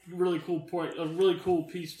really cool point, a really cool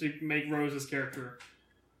piece to make Rose's character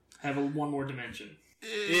have one more dimension.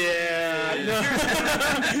 Yeah.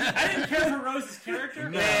 I didn't care for Rose's character.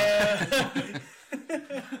 No.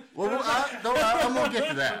 Well, I'm going to get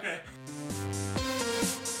to that. Okay.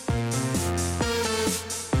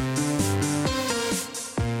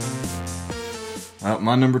 Well,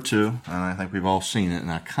 my number 2, and I think we've all seen it,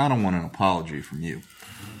 and I kind of want an apology from you.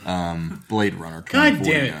 Blade Runner 2049. God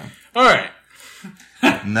damn it. All right.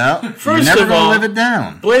 No, First you're never of all, going to live it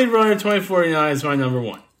down. Blade Runner 2049 is my number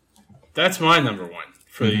 1. That's my number 1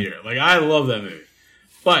 for the year. Like, I love that movie.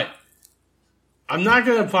 But I'm not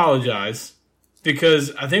going to apologize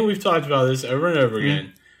because I think we've talked about this over and over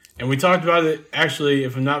again. And we talked about it, actually,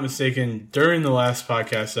 if I'm not mistaken, during the last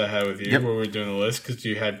podcast I had with you where we were doing the list because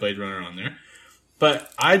you had Blade Runner on there.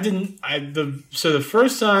 But I didn't. So the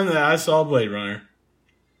first time that I saw Blade Runner,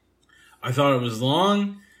 I thought it was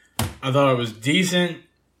long, I thought it was decent,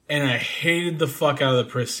 and I hated the fuck out of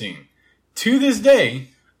the Pris scene. To this day,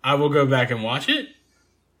 I will go back and watch it.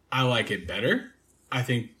 I like it better. I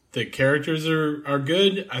think the characters are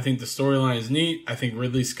good. I think the storyline is neat. I think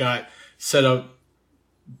Ridley Scott set up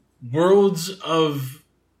worlds of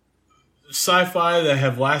sci-fi that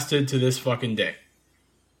have lasted to this fucking day.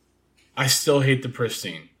 I still hate the Pris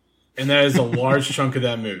scene. And that is a large chunk of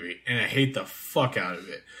that movie. And I hate the fuck out of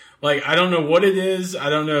it. Like, I don't know what it is. I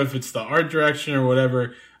don't know if it's the art direction or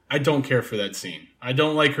whatever. I don't care for that scene. I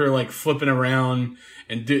don't like her, like, flipping around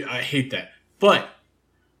and I hate that. But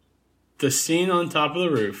the scene on top of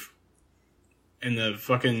the roof and the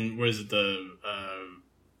fucking, what is it, the...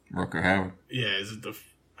 Rutger Hauer. Yeah, is it the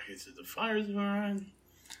Fires of Orion?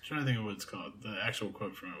 I'm trying to think of what it's called. The actual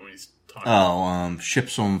quote from it when he's talking.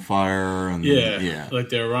 Ships on fire. And, yeah. Like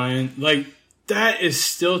the Orion. Like, that is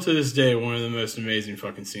still to this day one of the most amazing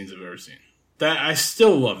fucking scenes I've ever seen. I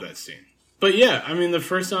still love that scene. But yeah, I mean, the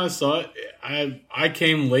first time I saw it, I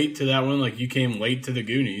came late to that one, like you came late to the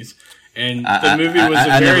Goonies. And the movie was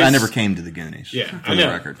I never came to the Goonies. Yeah, for the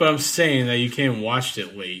record. But I'm saying that you came and watched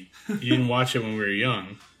it late. You didn't watch it when we were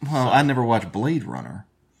young. Well, I never watched Blade Runner.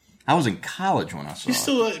 I was in college when I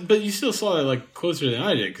saw it. But you still saw it like closer than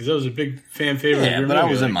I did because that was a big fan favorite. Yeah, of your but movie.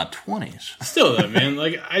 I was in my 20s. Still though, man.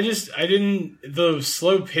 Like I didn't. The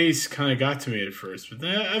slow pace kind of got to me at first, but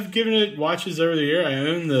then I've given it watches over the year. I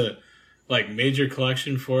own the major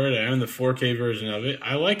collection for it. I own the 4K version of it.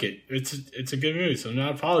 I like it. It's a good movie, so I'm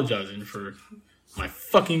not apologizing for my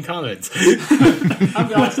fucking comments. I'll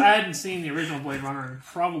be honest, I hadn't seen the original Blade Runner in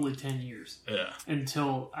probably 10 years. Yeah.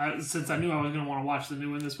 Since I knew I was going to want to watch the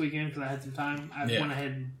new one this weekend because I had some time, I went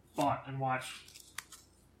ahead and bought and watched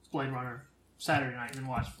Blade Runner Saturday night and then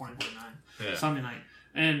watched 2049 Sunday night.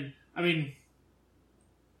 And, I mean,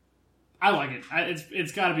 I like it.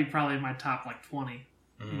 It's got to be probably in my top, 20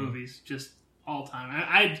 movies, just all time.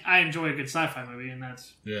 I enjoy a good sci-fi movie, and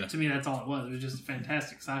to me, that's all it was. It was just a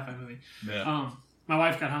fantastic sci-fi movie. Yeah. My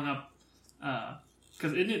wife got hung up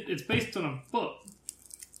because it's based on a book.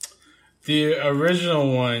 The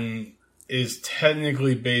original one is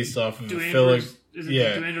technically based off of Philip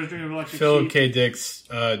K. Dick's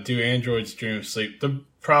Do Androids Dream of Sleep. The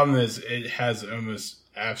problem is it has almost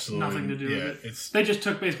absolutely nothing to do with it. They just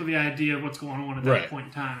took basically the idea of what's going on at that point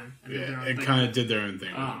in time and did their own thing. It kind of did their own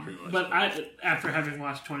thing. Pretty much. But after having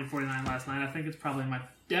watched 2049 last night, I think it's probably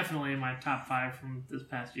definitely in my top 5 from this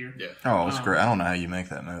past year. Yeah. Oh, it's great. I don't know how you make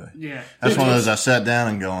that movie. Yeah. That's one of those I sat down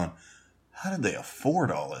and going, how did they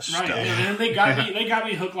afford all this stuff? And they got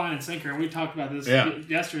me hook, line, and sinker. And we talked about this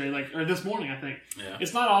yesterday, or this morning, I think. Yeah.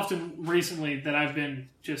 It's not often recently that I've been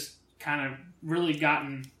just kind of really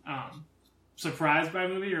gotten surprised by a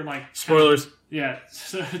movie or spoilers. Yeah.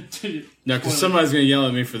 No, because somebody's going to yell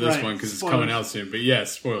at me for this one because it's coming out soon. But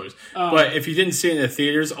yes, spoilers. But if you didn't see it in the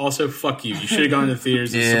theaters, also fuck you. You should have gone to the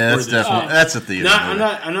theaters and supported this. That's a theater. I'm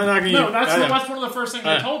not going to. No, that's one of the first things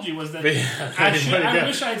I told you was that I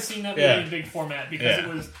wish I had seen that movie in big format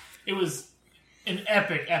because it was an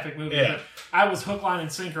epic movie. Yeah. I was hook, line,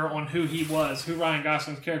 and sinker on who he was, who Ryan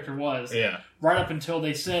Gosling's character was. Yeah. Right up until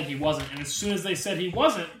they said he wasn't, and as soon as they said he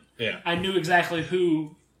wasn't, I knew exactly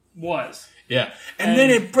who was. Yeah, and then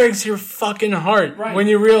it breaks your fucking heart when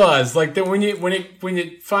you realize, that when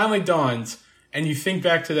it finally dawns and you think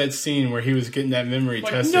back to that scene where he was getting that memory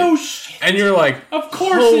tested. No shit. And you're like, of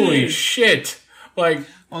course, holy shit!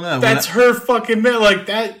 That's her fucking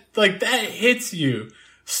that hits you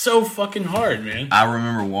so fucking hard, man. I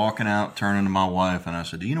remember walking out, turning to my wife, and I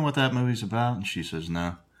said, "Do you know what that movie's about?" And she says,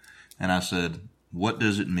 "No." And I said, "What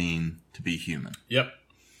does it mean to be human?" Yep.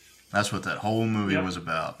 That's what that whole movie was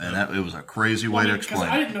about, and it was a crazy way to explain.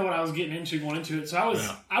 I didn't know what I was getting into going into it, so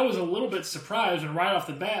I was a little bit surprised, and right off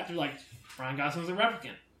the bat, they're like, Ryan Gosling's a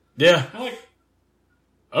replicant. Yeah. I'm like,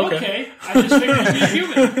 okay. I just figured he'd be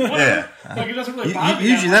human. Whatever. Yeah. Like, it doesn't really bother me.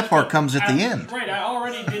 Usually that part but comes at the end. Right. I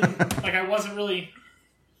already didn't, I wasn't really,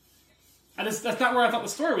 that's not where I thought the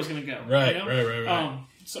story was going to go. Right, you know?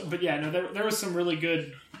 right. But yeah, no, there was some really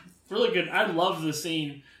good, I love the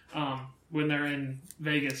scene when they're in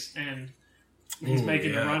Vegas and he's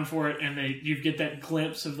making a run for it, and you get that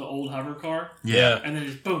glimpse of the old hover car. Yeah. And then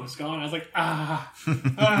just boom, it's gone. I was like,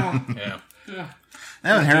 Yeah.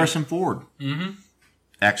 That was Harrison Ford. Mm-hmm.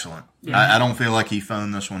 Excellent. Yeah. I don't feel like he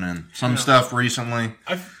phoned this one in. Some stuff recently.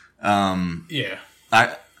 Yeah.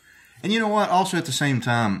 And you know what? Also at the same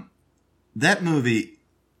time, that movie,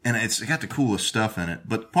 and it's got the coolest stuff in it,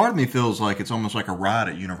 but part of me feels like it's almost like a ride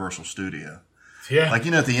at Universal Studio. Yeah. Like,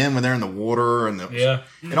 at the end when they're in the water and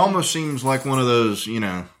it almost seems like one of those,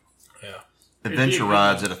 adventure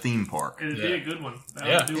rides at a theme park. It'd be a good one.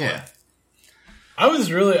 Yeah. I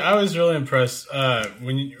was really impressed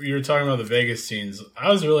when you were talking about the Vegas scenes. I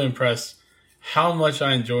was really impressed how much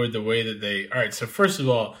I enjoyed the way that they. All right, so first of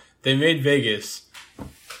all, they made Vegas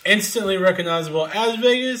instantly recognizable as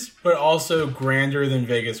Vegas, but also grander than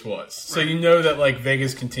Vegas was. So you know that like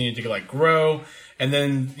Vegas continued to like grow, and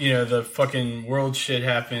then the fucking world shit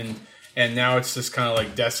happened, and now it's this kind of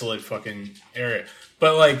like desolate fucking area.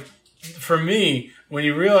 But like for me, when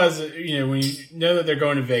you realize that, when you know that they're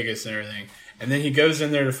going to Vegas and everything. And then he goes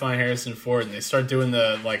in there to find Harrison Ford, and they start doing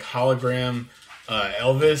the like hologram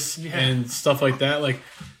Elvis and stuff like that. Like,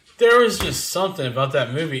 there was just something about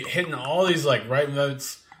that movie hitting all these like right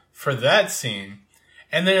notes for that scene.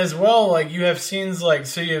 And then as well, like you have scenes like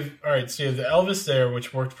so you have the Elvis there,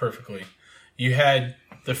 which worked perfectly. You had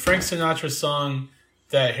the Frank Sinatra song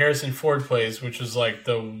that Harrison Ford plays, which was like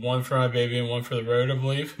the One for My Baby and One for the Road, I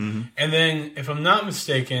believe. Mm-hmm. And then, if I'm not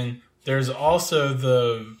mistaken, there's also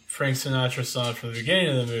the Frank Sinatra song from the beginning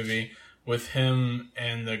of the movie with him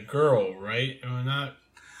and the girl, right? Am I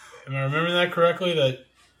remembering that correctly? That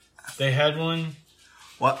they had one?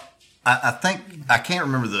 Well, I think, I can't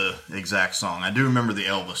remember the exact song. I do remember the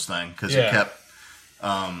Elvis thing, because it kept,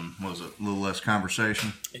 what was it, A Little Less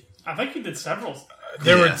Conversation? I think he did several.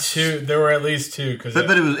 There were two. There were at least two.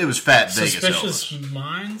 But it was Fat Vegas Suspicious Elvis.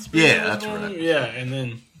 Minds? Yeah, that's right. Yeah, and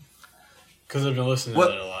then, because I've been listening to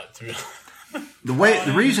that a lot, to be honest.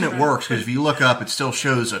 The reason it works, because if you look up, it still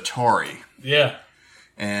shows Atari. Yeah.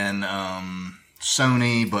 And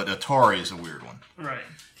Sony, but Atari is a weird one. Right.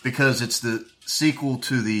 Because it's the sequel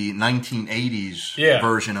to the 1980s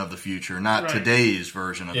version of the future, not today's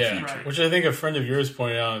version of the future. Right. Which I think a friend of yours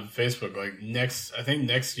pointed out on Facebook. Like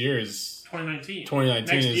next year is 2019.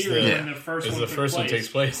 2019 next is year the first first one takes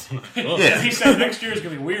place. Yeah. He said next year is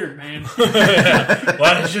going to be weird, man. A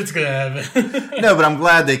lot of shit's going to happen. No, but I'm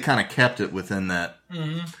glad they kind of kept it within that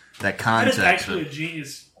that context. That is actually a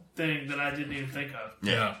genius thing that I didn't even think of.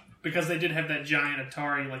 Yeah. Because they did have that giant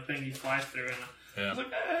Atari like thing you fly through, and I was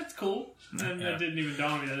like, that's cool. And that didn't even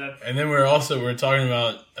dawn on me that. And then we're talking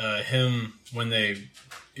about him when they,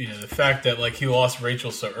 the fact that like he lost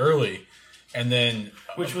Rachel so early, and then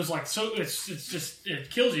which was like so it's just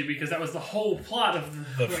it kills you because that was the whole plot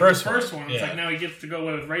of the first one. It's like now he gets to go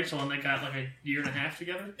away with Rachel, and they got like a year and a half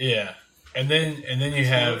together. Yeah, and then you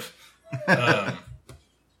have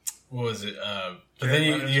what was it? But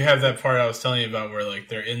then you have that part I was telling you about where like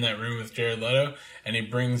they're in that room with Jared Leto, and he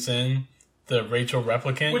brings in the Rachel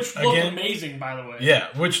replicant, which looked amazing, by the way. Yeah,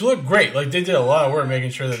 which looked great. Like they did a lot of work making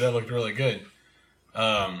sure that looked really good.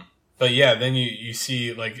 But yeah, then you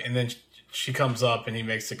see like, and then she comes up and he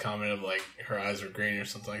makes the comment of like her eyes are green or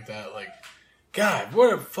something like that. Like, God,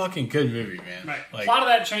 what a fucking good movie, man! Right, like, a lot of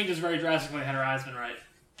that changes very drastically had her eyes been right.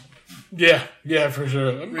 Yeah, for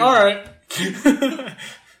sure. Really? All right,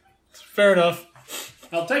 fair enough.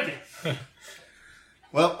 I'll take it.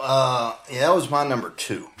 Well, that was my number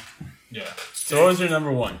 2. Yeah. So what was your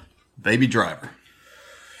number 1? Baby Driver.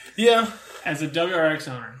 Yeah. As a WRX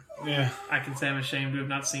owner, yeah, I can say I'm ashamed to have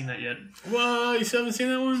not seen that yet. Well, you still haven't seen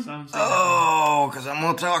that one? Because I'm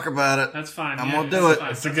going to talk about it. That's fine. I'm going to do it.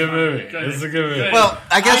 It's a good movie. It's a good movie. Well,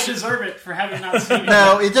 I guess I deserve it for having not seen it.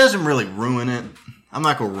 No, it doesn't really ruin it. I'm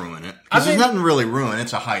not going to ruin it. Because there's nothing really ruined.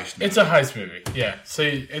 It's a heist movie. It's a heist movie, yeah. So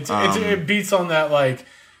it beats on that, like,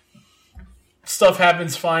 stuff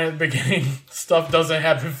happens fine at the beginning, stuff doesn't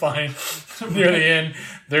happen fine near the end.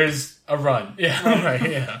 There's a run. Yeah, right,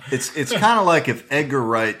 yeah. It's kind of like if Edgar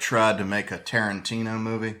Wright tried to make a Tarantino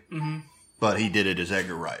movie, but he did it as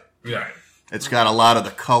Edgar Wright. Yeah. It's got a lot of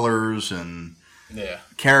the colors and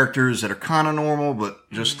characters that are kind of normal, but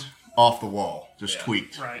just off the wall. Just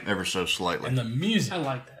tweaked ever so slightly. And the music. I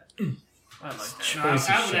like that. I like that. No, I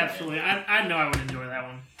would absolutely. I know I would enjoy that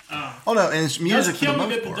one. Oh no, and it's music Does for the kill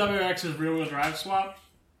me most that part. the WRX's rear-wheel drive swap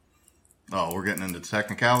Oh, we're getting into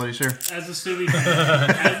technicalities here? As a Subi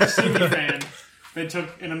fan, they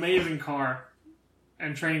took an amazing car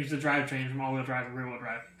and changed the drivetrain from all-wheel drive to rear-wheel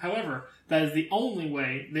drive. However, that is the only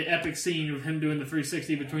way the epic scene of him doing the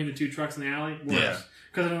 360 between the two trucks in the alley works.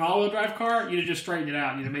 Because in an all-wheel drive car, you'd have just straightened it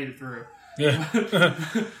out and you'd have made it through. Yeah.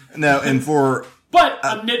 No, and for... But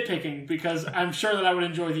I'm nitpicking because I'm sure that I would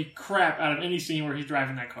enjoy the crap out of any scene where he's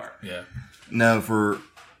driving that car. Yeah. No,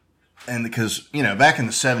 and because, back in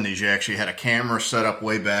the 70s, you actually had a camera set up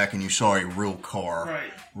way back and you saw a real car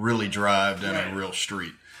really drive down a real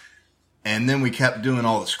street. And then we kept doing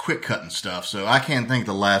all this quick cutting stuff, so I can't think of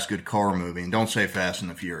the last good car movie, and don't say Fast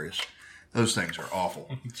and the Furious. Those things are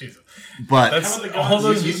awful. Jesus. But all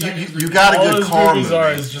those, you got a good car movie.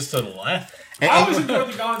 Are is just a laugh. I always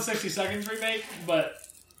enjoyed the Gone in 60 Seconds remake, but...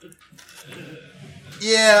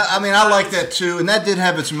 Yeah, I mean, I like that too, and that did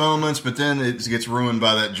have its moments, but then it gets ruined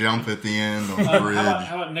by that jump at the end on the bridge.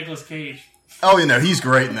 How about Nicolas Cage? Oh, he's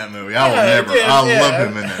great in that movie. I love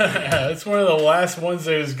him in that movie. Yeah, it's one of the last ones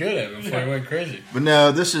that he was good at before he went crazy. But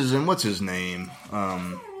no, this is, and what's his name?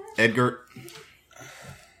 Edgar...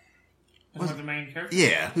 What's the main character?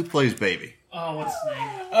 Yeah, who plays Baby? Oh, what's his name?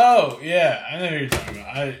 Oh, yeah, I know who you're talking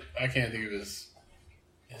about. I can't think of his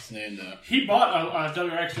name, though. He bought a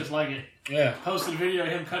WRX just like it. Yeah. Posted a video of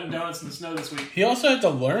him cutting donuts in the snow this week. He also had to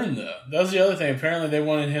learn, though. That was the other thing. Apparently, they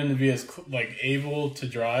wanted him to be as able to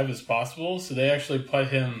drive as possible, so they actually put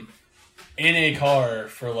him in a car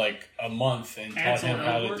for a month and taught him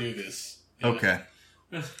how to do this. Yeah. Okay.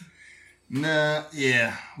 Nah,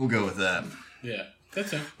 yeah, we'll go with that. Yeah,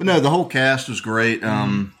 that's it. But no, the whole cast was great.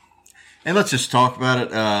 And let's just talk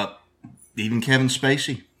about it. Even Kevin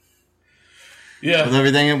Spacey. Yeah. With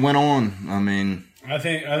everything that went on. I mean... I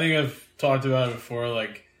think I've talked about it before.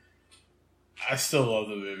 I still love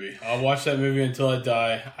the movie. I'll watch that movie until I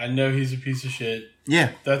die. I know he's a piece of shit.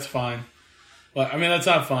 Yeah. That's fine. But, that's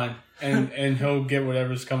not fine. And he'll get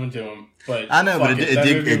whatever's coming to him. But I know, but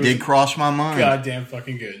it did cross my mind. Goddamn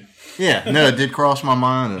fucking good. Yeah, no, it did cross my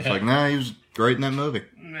mind. It's he was great in that movie.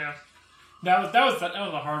 Yeah. That was a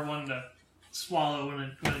hard one to swallow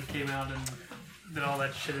when it came out and that all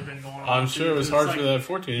that shit had been going on. I'm sure it was hard for that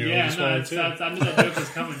 14-year-old. Yeah, I knew that joke was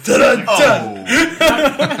coming.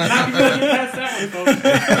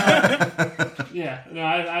 Yeah,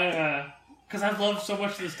 no, because I've loved so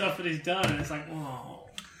much of the stuff that he's done, and it's like, oh.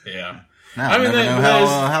 Yeah. Now I never know how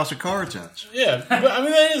House of Cards ends. Yeah, but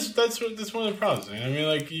that's one of the problems.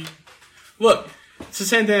 Look, it's the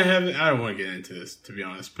same thing that happens. I don't want to get into this, to be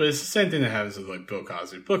honest, but it's the same thing that happens with Bill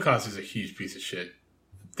Cosby. Bill Cosby's a huge piece of shit.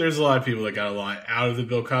 There's a lot of people that got a lot out of the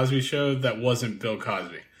Bill Cosby show that wasn't Bill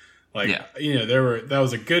Cosby. That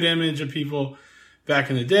was a good image of people back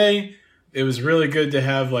in the day. It was really good to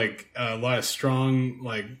have a lot of strong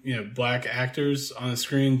black actors on the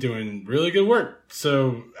screen doing really good work.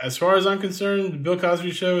 So as far as I'm concerned, the Bill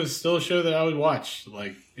Cosby show is still a show that I would watch.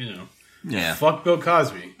 Yeah. Fuck Bill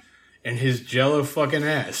Cosby and his jello fucking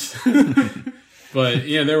ass. But,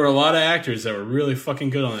 there were a lot of actors that were really fucking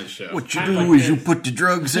good on that show. What you do is you put the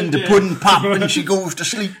drugs in the pudding pop and she goes to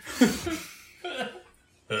sleep.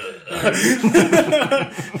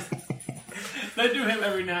 They do him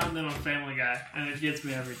every now and then on Family Guy, and it gets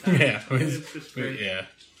me every time. Yeah. It's just great. Yeah.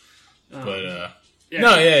 Yeah.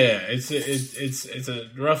 It's a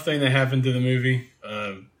rough thing that happened to the movie,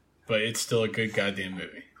 but it's still a good goddamn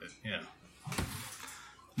movie.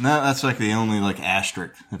 No, that's the only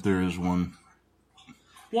asterisk, if there is one.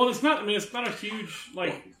 Well, it's not a huge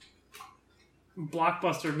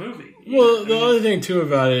blockbuster movie. Well, the other thing too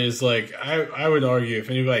about it is I would argue if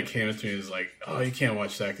anybody came up to me and was oh, you can't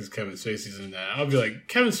watch that because Kevin Spacey's in that, I'll be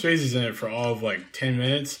Kevin Spacey's in it for all of 10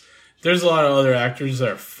 minutes. There's a lot of other actors that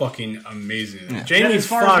are fucking amazing. Yeah. Jamie Foxx, as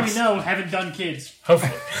far as we know, haven't done kids.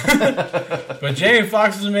 Hopefully. But Jamie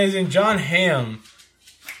Foxx is amazing. John Hamm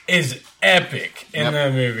is epic in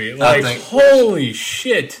that movie. Holy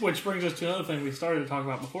shit. Which brings us to another thing we started to talk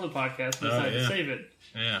about before the podcast. We decided to save it.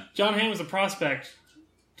 Yeah. John Hamm is a prospect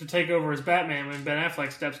to take over as Batman when Ben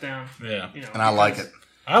Affleck steps down. Yeah. And I like it.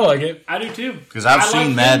 I like it. I do too. Because I've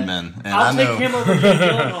seen Mad Men. And I'll take him over Jake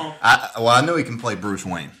Gyllenhaal. I know he can play Bruce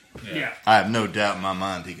Wayne. Yeah. I have no doubt in my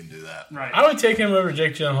mind he can do that. Right. I would take him over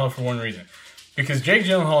Jake Gyllenhaal for one reason. Because Jake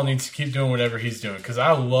Gyllenhaal needs to keep doing whatever he's doing. Because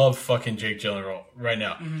I love fucking Jake Gyllenhaal right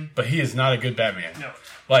now. Mm-hmm. But he is not a good Batman. No.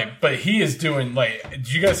 But he is doing,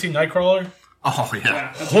 did you guys see Nightcrawler? Oh,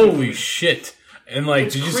 yeah. Holy shit. And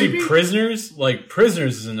did you see Prisoners?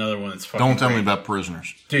 Prisoners is another one that's fucking Don't tell great. me about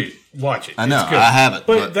Prisoners. Dude, watch it. I know, it's good. I have it.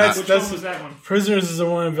 But that's which one was that one? Prisoners is the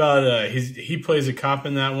one about he plays a cop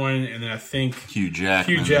in that one, and then I think Hugh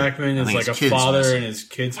Jackman is like a father and his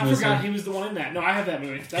kids missing. I forgot he was the one in that. No, I have that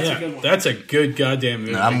movie. That's a good one. That's a good goddamn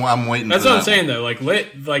movie. No, I'm waiting. That's for what that I'm saying one.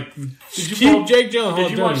 though. Keep Jake Gyllenhaal doing.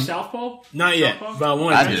 Did you watch Southpaw? Not yet, but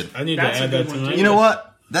I did. I need That's to add that to my. You know what?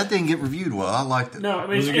 That didn't get reviewed well. I liked it. No, I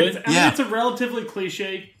mean, Was it good? it's a relatively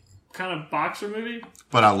cliche kind of boxer movie.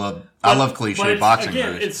 But I love cliche boxing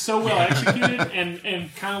movies. It's so well executed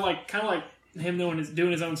and kind of like him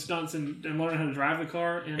doing his own stunts and learning how to drive the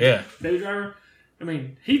car. And Baby Driver. I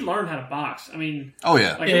mean, he learned how to box. I mean, oh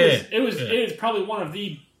yeah, it is probably one of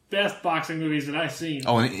the best boxing movies that I've seen.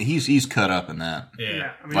 Oh, and he's cut up in that.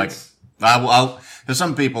 Yeah, I mean, there's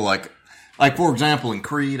some people like for example in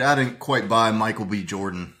Creed, I didn't quite buy Michael B.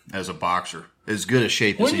 Jordan as a boxer. As good a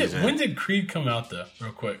shape as he's in. When did Creed come out though?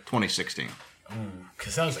 Real quick, 2016.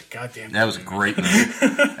 Because that was a goddamn. That was a great movie.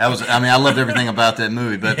 I loved everything about that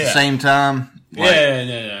movie, but at the same time, I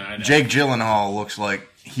know. Jake Gyllenhaal looks like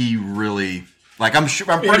he really. I'm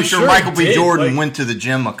pretty sure Michael B. Jordan went to the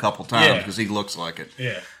gym a couple times because he looks like it.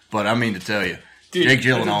 Yeah. But I mean to tell you, dude, Jake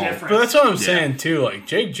Gyllenhaal. But that's what I'm saying too.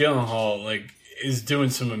 Jake Gyllenhaal, is doing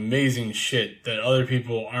some amazing shit that other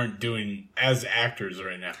people aren't doing as actors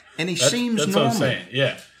right now. And he seems that's normal. What I'm saying.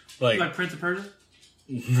 Yeah. Like Prince of Persia?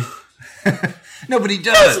 No, but he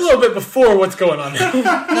does. That's a little bit before what's going on now.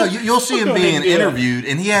 No, you'll see him being interviewed,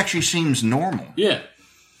 and he actually seems normal. Yeah.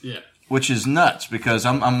 Yeah. Which is nuts, because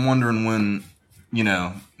I'm wondering when,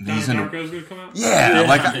 he's in Narco's gonna come out?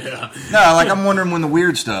 I'm wondering when the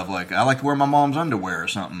weird stuff, I like to wear my mom's underwear or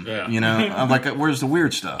something. Yeah. I'm like, where's the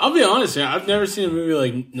weird stuff? I'll be honest, I've never seen a movie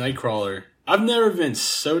like Nightcrawler. I've never been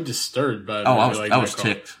so disturbed by a movie I was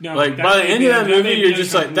ticked. No, by the end of that movie, you're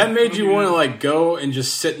just that made you want to go and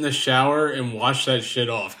just sit in the shower and wash that shit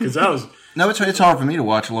off, because that was no, it's hard for me to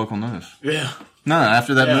watch local news. Yeah. No,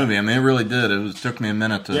 after that movie, I mean, it really did. It took me a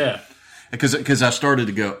minute to because I started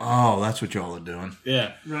to go, oh, that's what y'all are doing.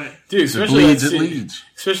 Yeah, right, dude. Especially it leads.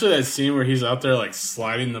 Especially that scene where he's out there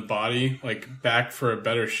sliding the body back for a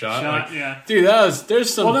better shot. Dude,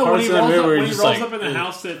 there's some parts of that movie where he rolls up in the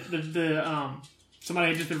house that the somebody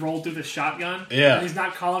had just been rolled through the shotgun. Yeah, and he's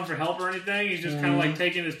not calling for help or anything. He's just kind of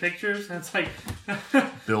taking his pictures. And it's like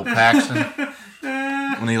Bill Paxton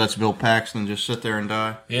when he lets Bill Paxton just sit there and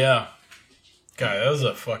die. Yeah, God,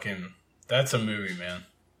 that's a movie, man.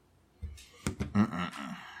 Well,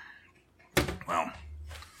 I'm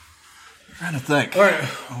trying to think. All right,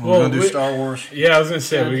 we're gonna do Star Wars. Yeah, I was gonna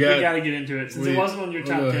say we got to get into it since it wasn't on your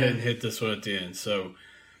top 10. Go ahead and hit this one at the end. So,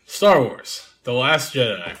 Star Wars: The Last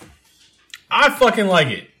Jedi. I fucking like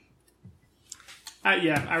it. I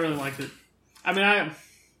really liked it. I mean,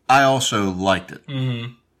 I also liked it.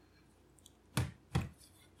 Mm-hmm.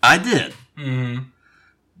 I did. Mm-hmm.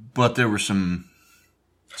 But there were some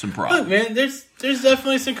problems. Look, man, there's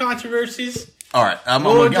definitely some controversies. All right, I'm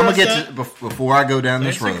gonna get to before I go down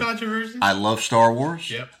this road. Controversies. I love Star Wars.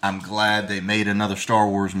 Yep. I'm glad they made another Star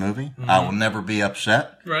Wars movie. Mm-hmm. I will never be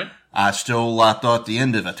upset. Right. I thought the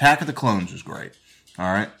end of Attack of the Clones was great.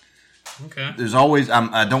 All right. Okay. There's always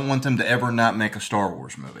I don't want them to ever not make a Star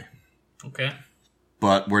Wars movie. Okay.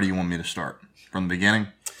 But where do you want me to start? From the beginning?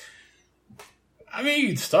 I mean, you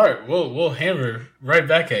can start. We'll hammer right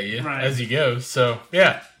back at you as you go. So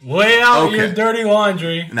yeah, lay out your dirty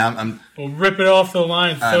laundry. Now we'll rip it off the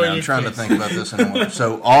line. I'm trying to think about this in order.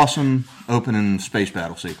 So awesome opening space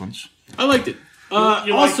battle sequence. I liked it.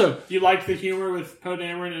 You liked the humor with Poe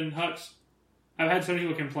Dameron and Hux. I've had some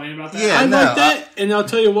people complain about that. Yeah, I like that, and I'll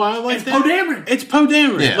tell you why I like that. Poe Dameron. It's Poe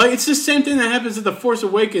Dameron. Yeah. It's the same thing that happens at The Force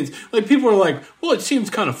Awakens. People are like, well, it seems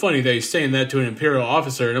kind of funny that he's saying that to an Imperial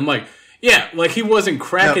officer, and I'm like, yeah, he wasn't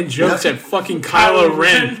cracking jokes at fucking Kylo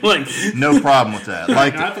Ren. No problem with that. I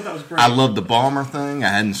thought that was great. I love the bomber thing. I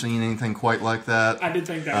hadn't seen anything quite like that. I did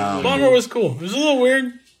think that was bomber was cool. It was a little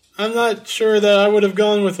weird. I'm not sure that I would have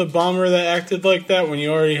gone with a bomber that acted like that when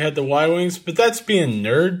you already had the Y-Wings, but that's being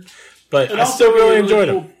nerd. But I still really enjoyed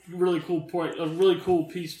it. Really cool point. A really cool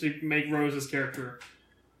piece to make Rose's character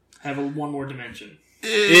have one more dimension.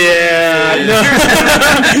 Yeah.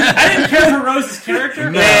 I didn't care for Rose's character.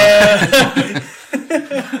 No. Yeah.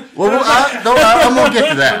 Well, I'm going to get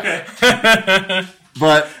to that. Okay.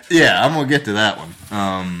 But, yeah, I'm going to get to that one.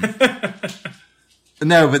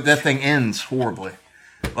 No, but that thing ends horribly.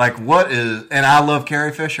 What is... And I love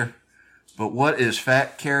Carrie Fisher. But what is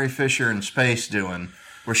fat Carrie Fisher in space doing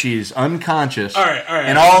where she's unconscious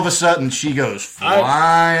and all of a sudden she goes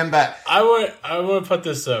flying back? I want to put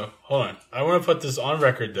this, though. Hold on. I want to put this on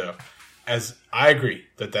record, though, as I agree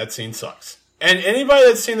that scene sucks. And anybody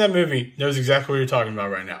that's seen that movie knows exactly what you're talking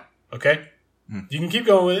about right now. Okay? You can keep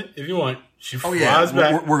going with it if you want. She flies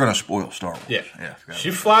back. We're going to spoil Star Wars. Yeah.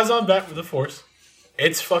 She flies on back with the Force.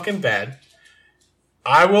 It's fucking bad.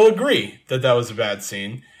 I will agree that was a bad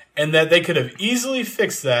scene. And that they could have easily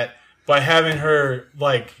fixed that by having her,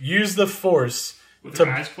 like, use the Force with her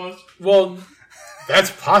eyes closed? Well,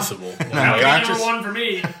 that's possible. That would be number one for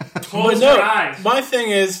me. Close her eyes. My thing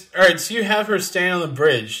is, alright, so you have her stand on the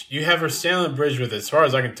bridge. You have her stand on the bridge with, as far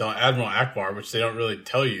as I can tell, Admiral Akbar, which they don't really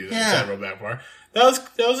tell you that it's Admiral Akbar. That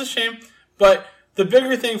was a shame. But the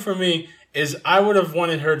bigger thing for me is I would have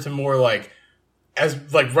wanted her to more, like,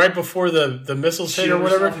 right before the missiles hit or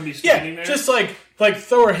whatever. Yeah, just like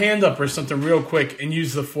throw her hand up or something real quick and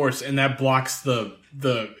use the Force, and that blocks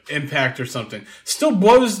the impact or something. Still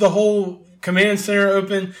blows the whole command center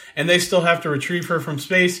open, and they still have to retrieve her from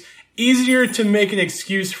space. Easier to make an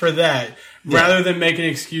excuse for that rather than make an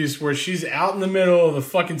excuse where she's out in the middle of the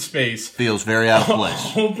fucking space. Feels very out of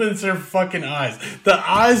place. Opens her fucking eyes. The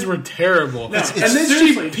eyes were terrible. And then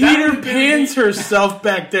she Peter Pans herself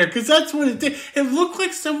back there, because that's what it did. It looked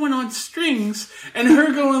like someone on strings, and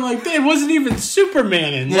her going like that. It wasn't even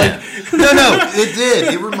Superman in. Yeah. Like, no, it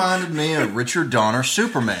did. It reminded me of Richard Donner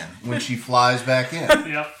Superman when she flies back in.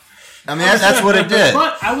 Yep. I mean, that's what it did.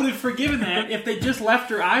 But I would have forgiven that if they just left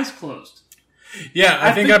her eyes closed. Yeah,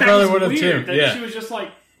 I think I probably would have too. Yeah. She was just like,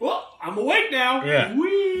 well, I'm awake now. Yeah.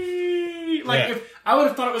 Whee! Like, if I would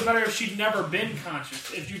have thought it was better if she'd never been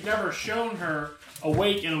conscious. If you'd never shown her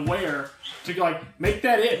awake and aware to, like, make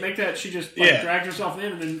that it. Make that she just, like, dragged herself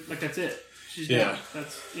in and then, like, that's it. She's done.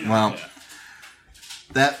 That's, you know. Well,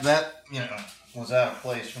 that, you know, was out of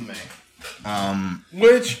place for me.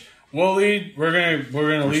 Which... We're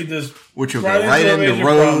gonna lead this, which will go right into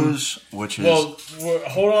Rose, which is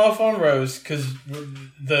hold off on Rose because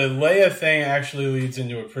the Leia thing actually leads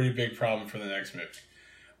into a pretty big problem for the next movie,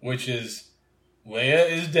 which is Leia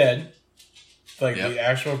is dead, like the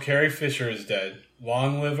actual Carrie Fisher is dead.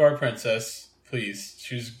 Long live our princess, please.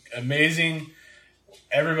 She was amazing.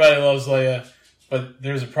 Everybody loves Leia, but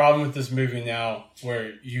there's a problem with this movie now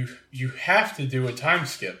where you have to do a time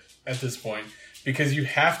skip at this point. Because you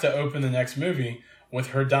have to open the next movie with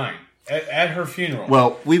her dying at her funeral.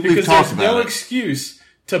 Well, we've talked about it. There's no excuse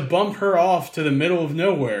to bump her off to the middle of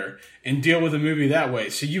nowhere and deal with the movie that way.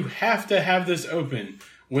 So you have to have this open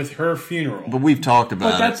with her funeral. But we've talked about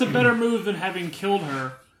it. But that's a better move than having killed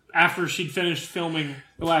her after she'd finished filming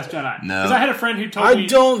The Last Jedi. No. Because I had a friend who told me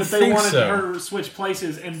that they wanted her to switch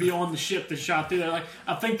places and be on the ship that shot through there. Like,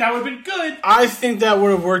 I think that would have been good. I think that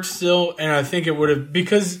would have worked still, and I think it would have,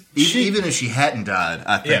 because... Even if she hadn't died,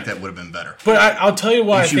 I think that would have been better. But I'll tell you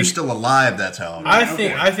why. If she was still alive, that's how... I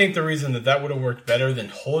think the reason that would have worked better than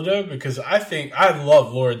Holdo, because I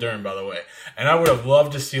love Laura Dern, by the way. And I would have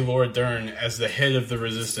loved to see Laura Dern as the head of the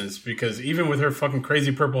Resistance, because even with her fucking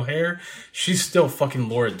crazy purple hair, she's still fucking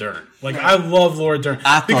Laura Dern. Like, I love Laura Dern.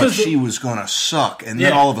 I thought she was going to suck, and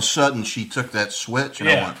then all of a sudden she took that switch, and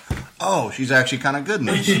I went, oh, she's actually kind of good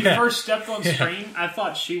now. When she first stepped on screen, I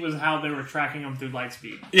thought she was how they were tracking them through light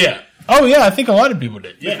speed. Yeah. Oh, yeah, I think a lot of people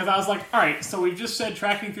did. Yeah. Because I was like, all right, so we've just said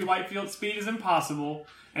tracking through light field speed is impossible,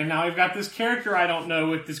 and now we've got this character I don't know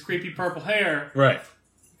with this creepy purple hair. Right.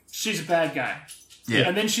 She's a bad guy. Yeah.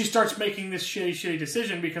 And then she starts making this shitty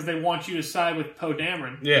decision because they want you to side with Poe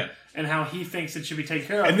Dameron. Yeah. And how he thinks it should be taken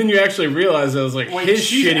care of. And then you actually realize that was like his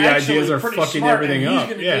shitty ideas are fucking everything up. He's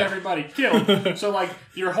going to get everybody killed. So, like,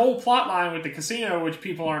 your whole plot line with the casino, which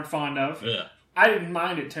people aren't fond of, I didn't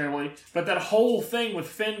mind it terribly. But that whole thing with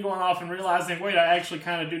Finn going off and realizing, wait, I actually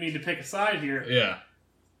kind of do need to pick a side here,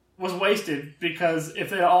 was wasted because if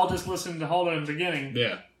they all just listened to Holdo in the beginning,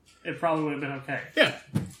 it probably would have been okay. Yeah.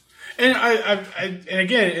 And and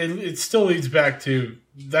again, it still leads back to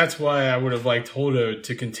that's why I would have liked Holdo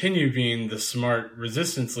to continue being the smart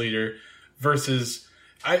resistance leader versus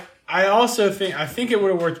I also think it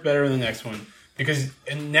would have worked better in the next one because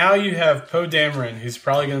now you have Poe Dameron who's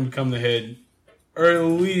probably going to become the head or at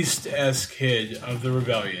least head of the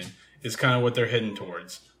rebellion is kind of what they're heading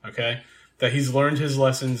towards. Okay, that he's learned his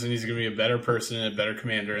lessons and he's going to be a better person and a better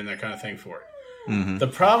commander and that kind of thing for it. Mm-hmm. The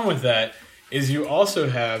problem with that is you also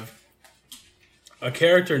have a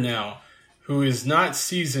character now who is not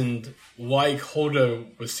seasoned like Holdo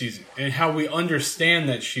was seasoned, and how we understand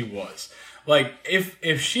that she was. Like,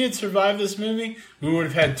 if she had survived this movie, we would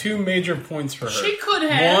have had two major points for her. She could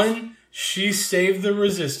have. One, she saved the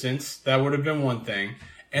Resistance. That would have been one thing.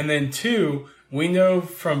 And then two, we know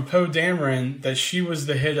from Poe Dameron that she was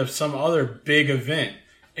the head of some other big event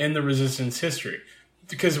in the Resistance history.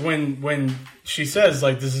 Because when she says,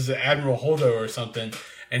 like, this is Admiral Holdo or something,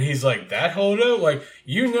 And he's like, that Holdo? Like,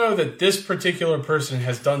 you know that this particular person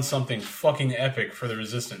has done something fucking epic for the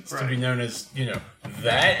Resistance to be known as,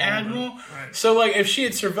 that Admiral. Right. So, like, if she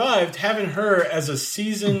had survived, having her as a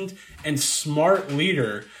seasoned and smart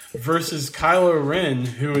leader versus Kylo Ren,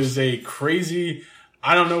 who is a crazy,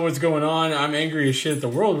 I don't know what's going on, I'm angry as shit at the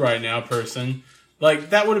world right now person,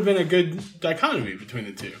 like, that would have been a good dichotomy between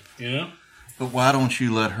the two, But why don't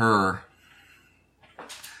you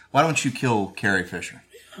why don't you kill Carrie Fisher?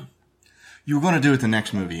 Yeah. You were going to do it the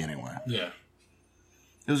next movie anyway. Yeah.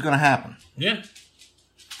 It was going to happen. Yeah.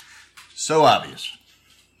 So obvious.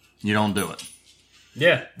 You don't do it.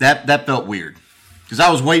 Yeah. That felt weird. Because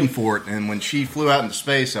I was waiting for it, and when she flew out into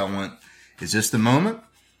space, I went, is this the moment?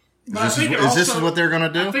 Is this what they're going to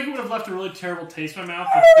do? I think it would have left a really terrible taste in my mouth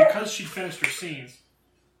because she finished her scenes.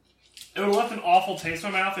 It would have left an awful taste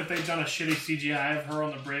in my mouth if they'd done a shitty CGI of her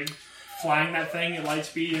on the brig flying that thing at light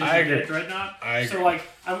speed into the dreadnought. I agree. So, like,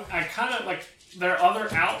 I kind of, like, their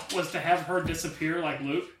other out was to have her disappear like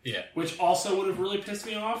Luke. Yeah. Which also would have really pissed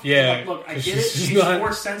me off. Yeah. Like, look, I get it. She's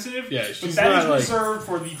force sensitive. Yeah, but that is reserved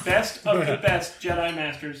for the best of the best Jedi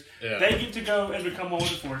Masters. Yeah. They get to go and become one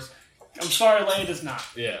with the Force. I'm sorry, Leia does not.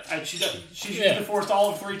 Yeah. She used the Force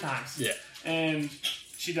all of 3 times. Yeah. And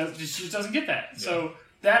she just doesn't get that. Yeah. So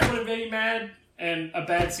that would have made me mad, and a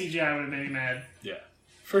bad CGI would have made me mad. Yeah.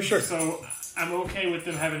 For sure. So I'm okay with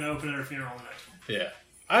them having to open at her funeral the next one. Yeah.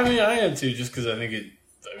 I mean, I am too, just because I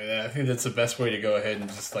think that's the best way to go ahead and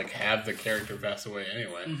just like have the character pass away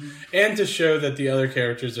anyway. Mm-hmm. And to show that the other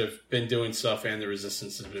characters have been doing stuff and the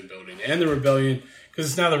Resistance has been building. And the Rebellion, because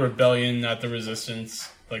it's now the Rebellion, not the Resistance.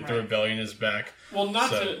 Like, the Rebellion is back. Well,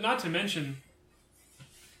 not to mention,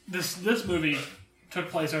 this movie took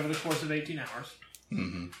place over the course of 18 hours.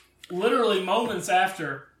 Mm-hmm. Literally moments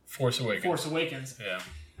after Force Awakens. Yeah.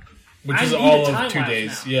 Which is all of 2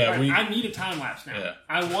 days. Now. Yeah, I need a time lapse now. Yeah.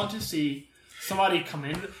 I want to see somebody come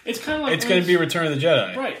in. It's kind of like it's going to be Return of the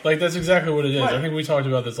Jedi. Right. Like, that's exactly what it is. Right. I think we talked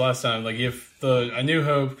about this last time. Like, if A New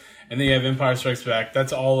Hope and then you have Empire Strikes Back,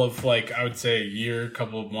 that's all of, like, I would say a year,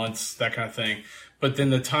 couple of months, that kind of thing. But then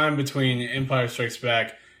the time between Empire Strikes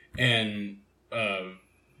Back and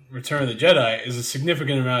Return of the Jedi is a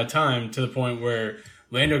significant amount of time, to the point where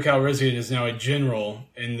Lando Calrissian is now a general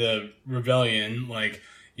in the Rebellion. Like,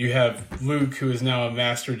 you have Luke, who is now a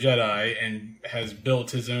Master Jedi and has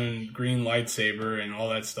built his own green lightsaber and all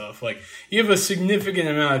that stuff. Like, you have a significant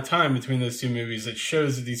amount of time between those two movies that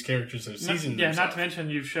shows that these characters have seasoned themselves. Not to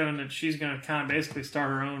mention you've shown that she's going to kind of basically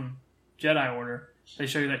start her own Jedi Order. They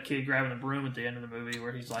show you that kid grabbing the broom at the end of the movie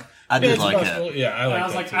where he's like... I did like that. Yeah, I like that. I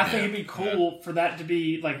was like, I think it'd be cool for that to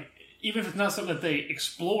be, like, even if it's not something that they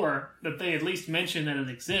explore, that they at least mention that it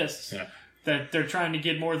exists, that they're trying to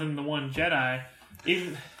get more than the one Jedi.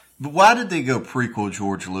 But why did they go prequel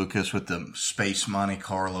George Lucas with the Space Monte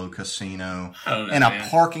Carlo casino and a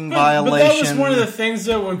parking violation? But that was one of the things,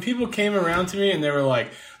 though, when people came around to me and they were like,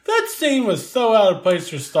 that scene was so out of place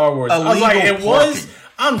for Star Wars. I was like, it was...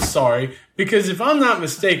 I'm sorry, because if I'm not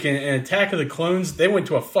mistaken, in Attack of the Clones, they went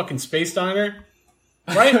to a fucking space diner.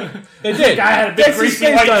 Right? They did. The guy had a big greasy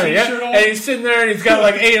white t-shirt on. And he's sitting there and he's got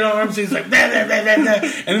like 8 arms. And he's like, blah, blah, blah, blah, blah.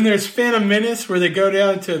 And then there's Phantom Menace where they go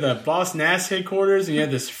down to the Boss Nass headquarters and you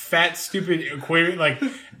have this fat, stupid aquarium, like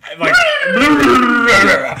come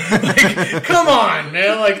on,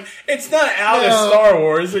 man. Like, it's not out of Star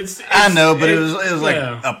Wars. I know, but it was like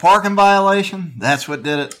a parking violation. That's what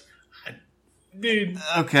did it. Dude.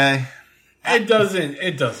 Okay. It doesn't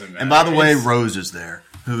matter. And by the way, Rose is there,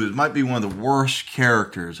 who might be one of the worst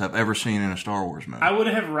characters I've ever seen in a Star Wars movie. I would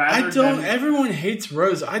have rather. Everyone hates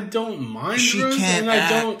Rose. I don't mind she Rose. Can't and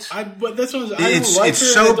act. But that's what it's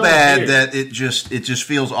so bad that it just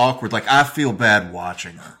feels awkward. Like, I feel bad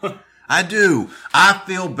watching her. I do. I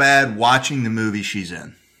feel bad watching the movie she's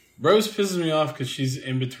in. Rose pisses me off because she's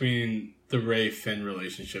in between the Rey-Finn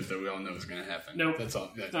relationship that we all know is going to happen. Nope. That's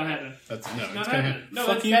all. It's not happening. It's going to happen. No,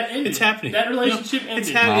 that ended. It's happening. That relationship ended. It's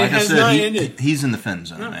happening. It has not ended. He's in the Finn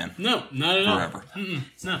zone, man. No, not at all. Forever.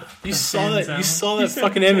 No. You saw that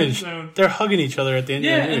fucking image. They're hugging each other at the end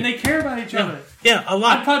of the movie. Yeah, and they care about each other. Yeah, a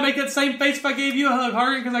lot. I'd probably make that same face if I gave you a hug,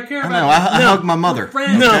 Harry, because I care about you. I hug my mother. We're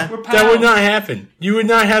friends. No, that would not happen. You would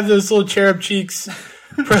not have those little cherub cheeks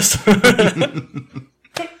pressed.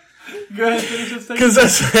 Go ahead, finish this thing. Because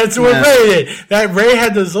that's what Rey did. That Rey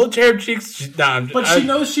had those little cherub cheeks. She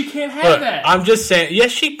knows she can't have that. I'm just saying,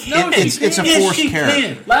 yes, she can. No, it's a forced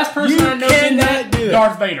character. Last person I know did that,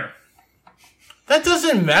 Darth Vader. That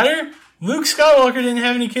doesn't matter. Luke Skywalker didn't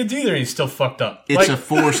have any kids either, and he's still fucked up. It's a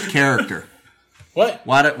forced character. What?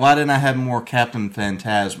 Why didn't I have more Captain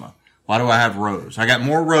Phantasma? Why do I have Rose? I got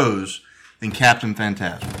more Rose than Captain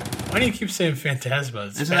Phantasma. Why do you keep saying Phantasma?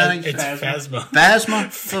 It's Phasma. Phasma?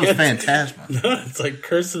 It was Phantasma. No, it's like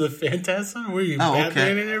Curse of the Phantasma. Were you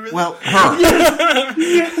Batman and everything? Well,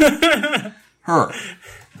 her.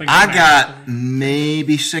 I got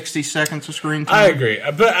maybe 60 seconds of screen time. I agree.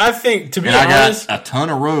 But I think, to be honest... I got a ton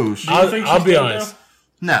of Rose. I'll be honest.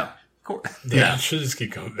 No. Yeah, she'll just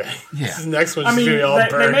keep coming back. Yeah. This next one's going to be all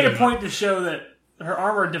burned. They made a point to show that her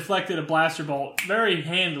armor deflected a blaster bolt very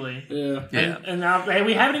handily. Yeah. And now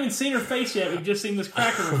we haven't even seen her face yet. We've just seen this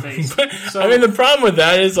crack of her face. So, I mean, the problem with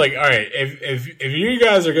that is, like, all right, if you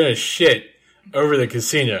guys are going to shit over the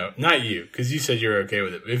casino, not you, because you said you were okay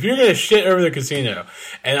with it, but if you're going to shit over the casino,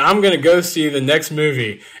 and I'm going to go see the next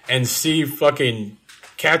movie and see fucking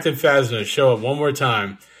Captain Phasma show up one more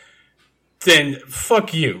time, then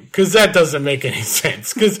fuck you, because that doesn't make any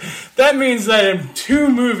sense. Because that means that in 2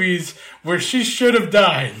 movies where she should have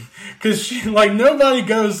died, because she, like, nobody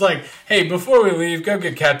goes like, hey, before we leave, go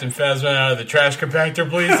get Captain Phasma out of the trash compactor,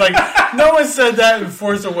 please. Like, no one said that in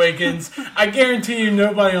Force Awakens. I guarantee you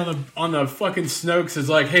nobody on the fucking Snokes is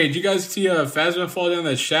like, hey, did you guys see Phasma fall down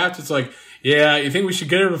that shaft? It's like, yeah, you think we should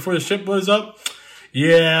get her before the ship blows up?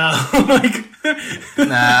 Yeah. Like,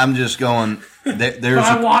 nah, I'm just going...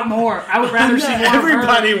 I want more. I would rather see more.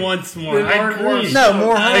 Everybody wants more. I agree. No,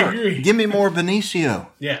 more. I agree. Give me more Benicio.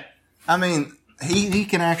 Yeah. I mean, he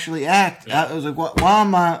can actually act. Yeah. I was like, why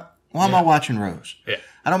am I watching Rose? Yeah.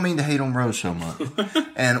 I don't mean to hate on Rose so much.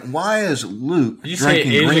 And why is Luke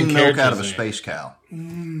drinking green milk out of a space cow?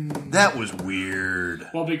 That was weird.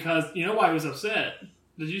 Well, because you know why he was upset.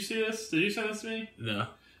 Did you see this? Did you send this to me? No.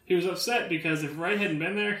 He was upset because if Ray hadn't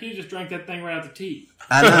been there, he just drank that thing right out the teeth.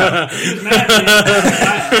 I know. He was mad.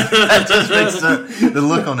 That just makes the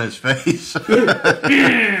look on his face.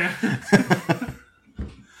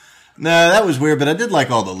 No, that was weird, but I did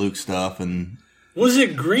like all the Luke stuff. And was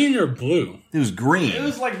it green or blue? It was green. It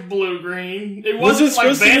was like blue-green. It was wasn't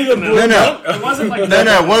supposed like to be the blue milk? It wasn't like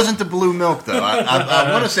no, it wasn't the blue milk, though.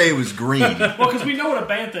 I want to say it was green. Well, because we know what a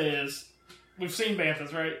bantha is. We've seen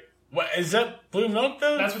banthas, right? What, is that blue milk,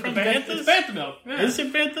 though? That's what the bantha is. It's bantha milk. Yeah. Is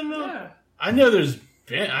it bantha milk? Yeah. I know there's...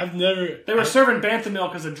 I've never... They were serving bantha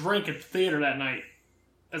milk as a drink at the theater that night.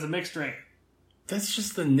 As a mixed drink. That's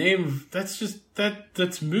just the name. That's just...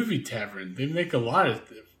 That's Movie Tavern. They make a lot of...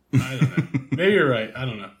 I don't know. Maybe you're right. I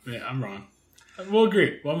don't know. Yeah, I'm wrong. We'll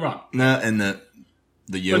agree. Well, I'm wrong. No, and the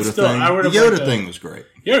Yoda thing. The Yoda thing was great.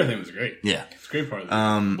 Yoda thing was great. Yeah. It's a great part of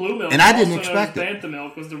it. Blue milk, and I didn't expect it. Bantha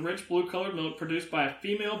milk was the rich blue-colored milk produced by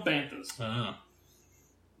female banthas. Oh.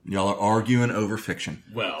 Y'all are arguing over fiction.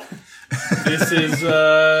 Well, this is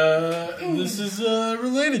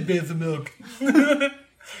related bantha milk.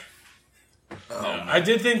 I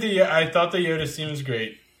did think I thought the Yoda scene was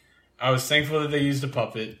great. I was thankful that they used a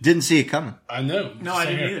puppet. Didn't see it coming. I know. No, I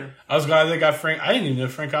didn't either. I was glad they got Frank. I didn't even know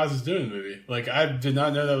Frank Oz was doing the movie. Like, I did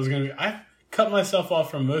not know that was going to be... I cut myself off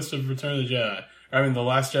from most of Return of the Jedi. I mean, the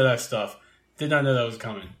Last Jedi stuff. Did not know that was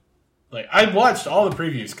coming. Like, I watched all the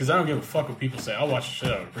previews, because I don't give a fuck what people say. I'll watch the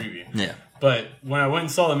shit out of a preview. Yeah. But when I went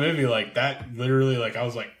and saw the movie, like, that literally, like, I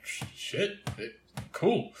was like, shit,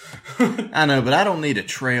 cool. I know, but I don't need a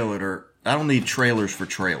trailer. I don't need trailers for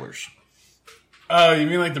trailers. Oh, you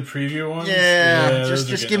mean like the preview ones? Yeah,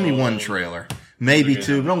 just give me one trailer. Maybe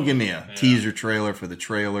two. Don't give me a teaser trailer for the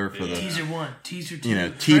trailer for the teaser 1, teaser 2.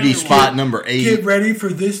 TV spot number 8. Get ready for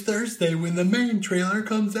this Thursday when the main trailer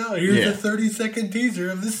comes out. Here's a 30-second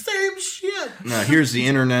teaser of the same shit. No, here's the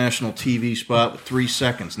international TV spot with 3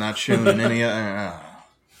 seconds, not shown in any. Yeah,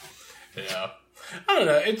 I don't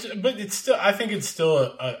know. It's still. I think it's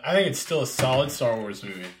still a solid Star Wars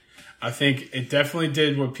movie. I think it definitely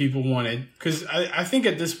did what people wanted. Because I think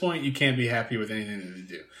at this point, you can't be happy with anything that they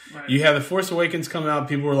do. Right. You have The Force Awakens come out,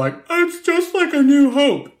 people were like, it's just like A New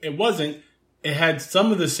Hope. It wasn't. It had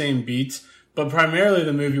some of the same beats, but primarily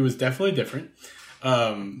the movie was definitely different.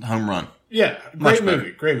 Home run. Yeah, great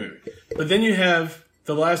movie. But then you have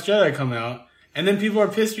The Last Jedi come out, and then people are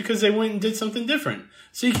pissed because they went and did something different.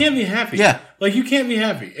 So you can't be happy. Yeah. Like, you can't be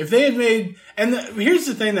happy. If they had made... And here's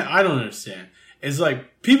the thing that I don't understand. Is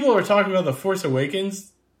like, people are talking about The Force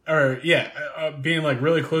Awakens, being like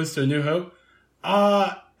really close to A New Hope.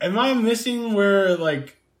 Am I missing where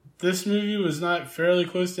like this movie was not fairly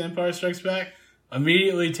close to Empire Strikes Back?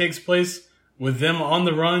 Immediately takes place with them on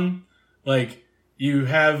the run. Like, you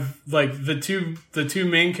have like the two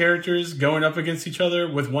main characters going up against each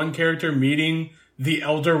other with one character meeting the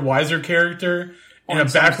elder, wiser character in a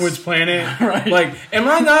backwoods planet. Right. Like,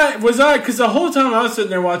 because the whole time I was sitting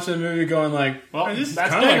there watching the movie going like, well, this is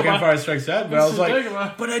kind of like Empire Strikes Back, but I was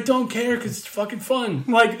like, but I don't care because it's fucking fun.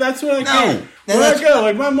 Like, that's what I care. Where I go,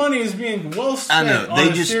 like, my money is being well spent on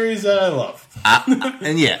a series that I love.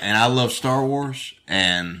 And I love Star Wars,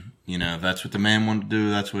 and, that's what the man wanted to do,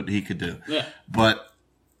 that's what he could do. Yeah. But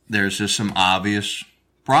there's just some obvious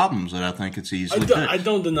problems that I think it's easily fixed. I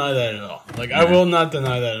don't deny that at all. Like, I will not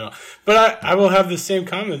deny that at all. But I will have the same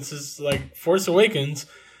comments as, like, Force Awakens.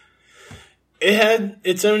 It had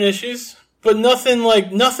its own issues, but nothing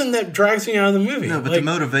that drags me out of the movie. No, but the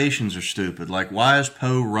motivations are stupid. Like, why is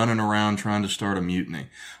Poe running around trying to start a mutiny?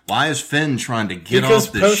 Why is Finn trying to get off this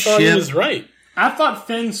ship? Because Poe thought he was right. I thought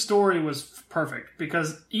Finn's story was perfect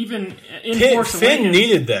because even in Force Awakens, Finn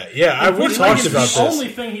needed that. Yeah, we talked about this. The only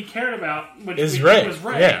thing he cared about was Rey.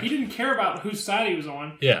 Yeah. He didn't care about whose side he was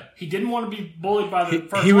on. Yeah, he didn't want to be bullied by the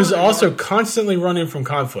first. He was also constantly running from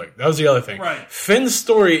conflict. That was the other thing. Right. Finn's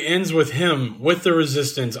story ends with him with the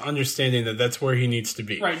Resistance, understanding that that's where he needs to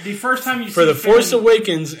be. Right. The first time for the Force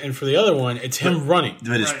Awakens and for the other one, it's him running.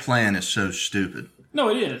 But his plan is so stupid. No,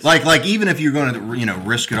 it is. Like even if you're going to,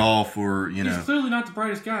 risk it all for, He's clearly not the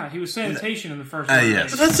brightest guy. He was sanitation in the first one.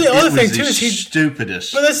 Yes. But that's the other thing, too.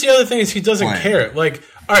 Stupidest. But that's the other thing is he doesn't care. Like,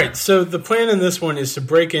 all right, so the plan in this one is to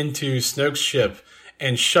break into Snoke's ship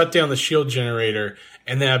and shut down the shield generator,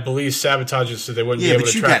 and then I believe sabotage it so they wouldn't be able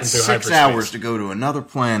to track him through hyperspace. But you got 6 hours to go to another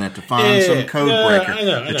planet to find some code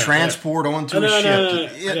breaker to transport onto a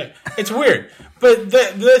ship. It's weird. But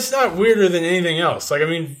that's not weirder than anything else. Like, I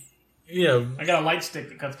mean... I got a light stick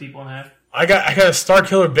that cuts people in half. I got a Star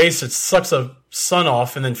Killer base that sucks a sun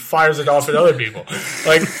off and then fires it off at other people.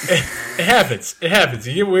 Like, it happens. It happens.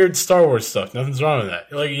 You get weird Star Wars stuff. Nothing's wrong with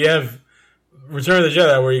that. Like, you have Return of the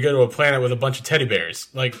Jedi where you go to a planet with a bunch of teddy bears.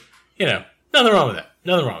 Like, nothing wrong with that.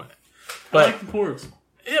 Nothing wrong with that. But, I like the porgs.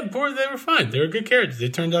 Yeah, porgs, they were fine. They were good characters. They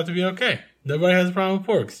turned out to be okay. Nobody has a problem with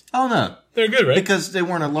porgs. Oh, no. They're good, right? Because they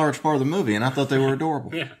weren't a large part of the movie, and I thought they were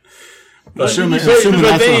adorable. Yeah. But assuming that's what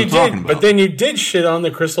I'm talking about. But then you did shit on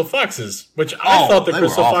the Crystal Foxes, which I thought the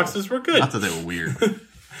Crystal Foxes were good. I thought they were weird.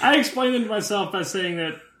 I explained them to myself by saying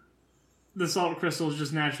that the salt crystals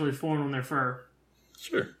just naturally form on their fur.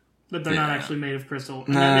 Sure. That they're not actually made of crystal.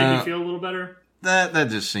 And that made me feel a little better. That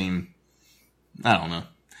just seemed... I don't know.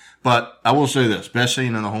 But I will say this. Best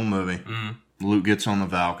scene in the whole movie. Luke gets on the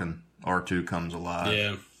Falcon. R2 comes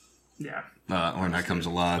alive. Yeah. Or not comes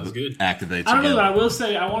alive, but activates. I don't know, but I will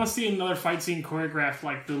say I want to see another fight scene choreographed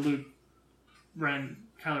like the Kylo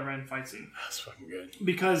Ren fight scene. That's fucking good.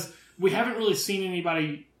 Because we haven't really seen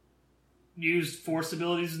anybody use Force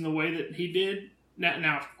abilities in the way that he did.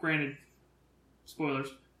 Now, granted, spoilers,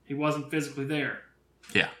 he wasn't physically there.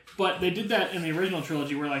 Yeah. But they did that in the original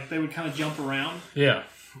trilogy where like they would kind of jump around. Yeah.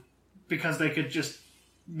 Because they could just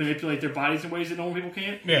manipulate their bodies in ways that normal people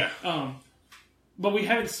can't. Yeah. But we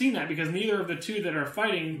haven't seen that because neither of the two that are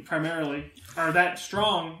fighting primarily are that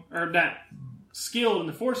strong or that skilled in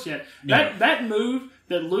the Force yet. Yeah. That move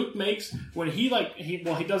that Luke makes when he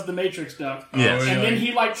does the Matrix stuff, yes. And then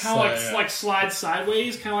he slides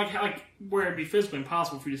sideways, kind of like where it'd be physically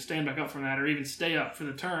impossible for you to stand back up from that or even stay up for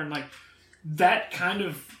the turn. Like that kind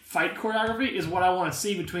of fight choreography is what I want to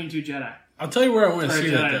see between two Jedi. I'll tell you where I want to see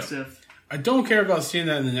that though. I don't care about seeing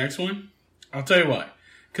that in the next one. I'll tell you why.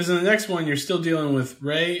 Because in the next one, you're still dealing with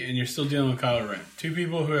Rey and you're still dealing with Kylo Ren. Two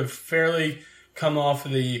people who have fairly come off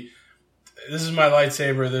of this is my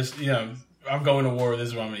lightsaber, I'm going to war, this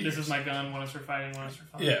is what I'm going to use. This is my gun, one is for fighting, one is for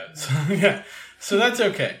fun. Yeah, so that's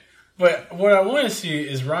okay. But what I want to see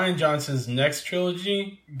is Rian Johnson's next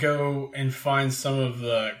trilogy go and find some of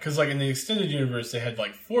the... Because like in the extended universe, they had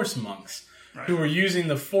like Force monks who were using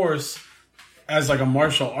the Force as like a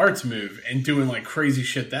martial arts move and doing like crazy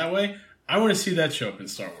shit that way. I want to see that show up in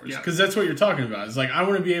Star Wars. Because that's what you're talking about. It's like, I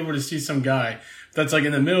want to be able to see some guy that's like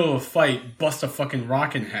in the middle of a fight bust a fucking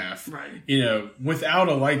rock in half. Right. Without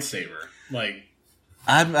a lightsaber. Like,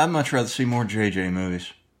 I'd much rather see more JJ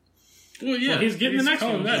movies. Well, yeah. He's getting the next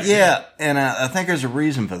one. Back. Yeah, and I think there's a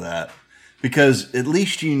reason for that. Because at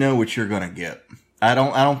least you know what you're going to get. I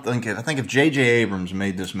think if J.J. Abrams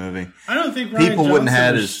made this movie, I don't think people wouldn't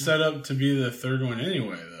have was set up to be the third one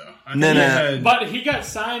anyway, though. But he got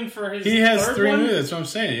signed for his. He has third 3 one movies. That's what I'm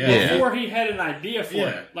saying. Yeah. Before he had an idea for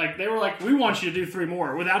it, like they were like, "We want you to do 3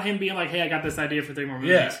 more," without him being like, "Hey, I got this idea for 3 more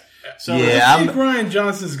movies." Yeah. So I think Rian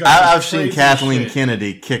Johnson's got. I've seen Kathleen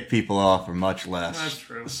Kennedy kick people off for much less. That's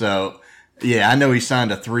true. So yeah, I know he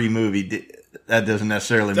signed a 3 movie. That doesn't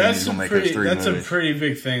necessarily mean he's going to make those 3 movies. That's a pretty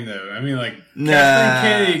big thing, though. I mean, like, Kathleen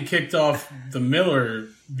Kennedy kicked off the Miller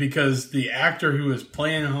because the actor who was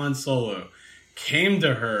playing Han Solo came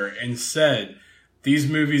to her and said, these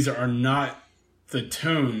movies are not the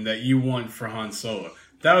tone that you want for Han Solo.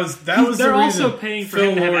 That was They're the reason also paying for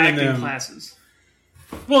him to have acting classes.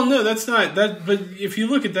 Well, no, that's not that. But if you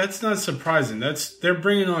look at that's not surprising. They're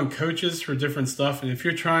bringing on coaches for different stuff, and if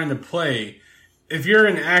you're trying to play, if you're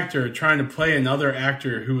an actor trying to play another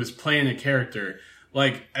actor who is playing a character,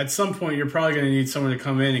 like at some point you're probably going to need someone to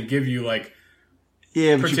come in and give you like.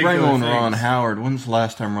 Yeah, but you bring on Ron Howard. When's the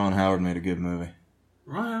last time Ron Howard made a good movie?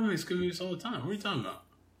 Ron Howard makes good movies all the time. What are you talking about?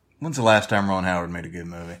 When's the last time Ron Howard made a good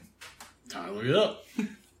movie? Time to look it up.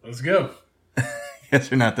 Let's go. Yes,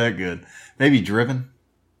 they're not that good. Maybe Driven.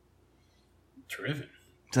 Driven.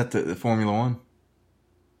 Is that the Formula One?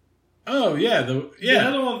 Oh yeah, the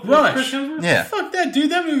other one, Rush. Chris Hemsworth? Yeah, fuck that dude.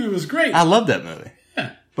 That movie was great. I love that movie.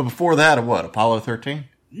 Yeah, but before that, what? Apollo 13?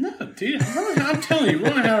 No, dude. I'm telling you,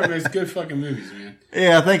 Ron Howard makes good fucking movies, man.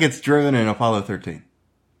 Yeah, I think it's Driven and Apollo 13.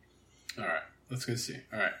 All right, let's go see.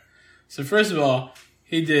 All right. So first of all,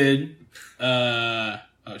 he did.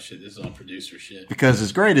 Oh shit, this is all producer shit. Because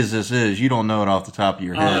as great as this is, you don't know it off the top of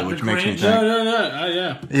your head, which makes me think. No.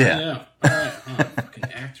 Yeah. All right. Oh, fucking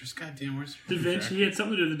actors. Goddamn, where's Da Vinci? He had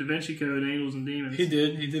something to do with the Da Vinci Code, Angels and Demons. He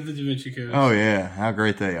did the Da Vinci Code. Oh yeah, how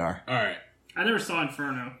great they are. All right. I never saw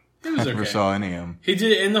Inferno. It was okay. I never saw any of them. He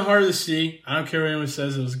did In the Heart of the Sea. I don't care what anyone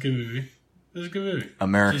says. It was a good movie. It was a good movie.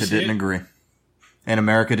 America didn't agree, and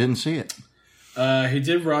America didn't see it. He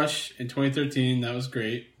did Rush in 2013. That was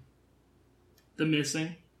great. The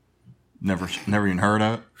Missing. Never even heard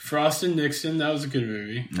of it. Frost and Nixon. That was a good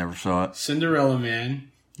movie. Never saw it. Cinderella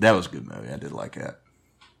Man. That was a good movie. I did like that.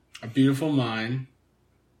 A Beautiful Mind.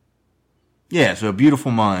 Yeah, so A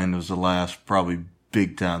Beautiful Mind was the last probably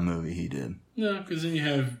big time movie he did. No, because then you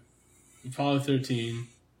have Apollo 13.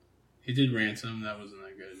 He did Ransom. That wasn't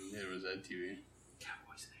that good. It was at TV.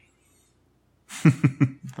 Cowboy's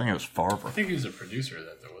name. I think it was Farver. I think he was a producer of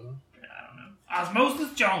that, though, wasn't he?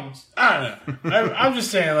 Osmosis Jones. I don't know. I'm just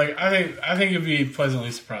saying, like, I think you'll be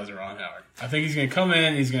pleasantly surprised at Ron Howard. I think he's going to come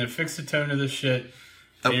in, he's going to fix the tone of this shit.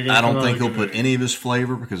 I don't think he'll put any of his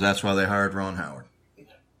flavor because that's why they hired Ron Howard.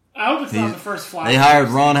 I hope it's not the first fly. They hired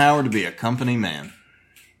Ron Howard to be a company man.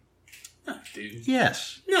 No, dude.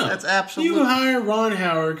 Yes. No. That's absolutely. You hire Ron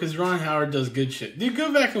Howard because Ron Howard does good shit. Dude,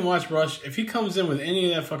 go back and watch Rush. If he comes in with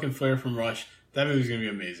any of that fucking flair from Rush, that movie's going to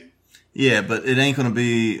be amazing. Yeah, but it ain't going to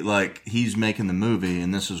be like he's making the movie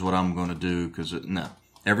and this is what I'm going to do because no.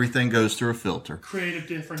 Everything goes through a filter. Creative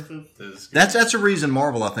differences. That's a reason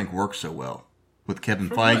Marvel, I think, works so well. With Kevin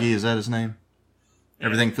Feige, is that his name? Yeah,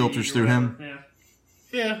 everything filters through him?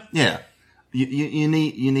 Yeah. Yeah. You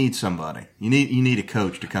need somebody. You need a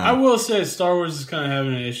coach to kind of... I will say Star Wars is kind of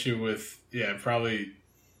having an issue with, probably...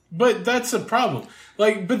 But that's a problem.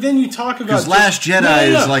 Like, but then you talk about... Because Last Jedi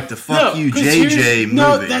is like the fuck you JJ movie.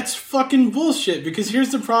 No, that's fucking bullshit. Because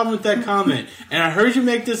here's the problem with that comment. And I heard you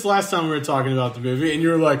make this last time we were talking about the movie. And you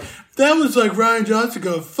were like, that was like Rian Johnson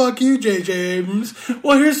going, fuck you, J.J. Abrams.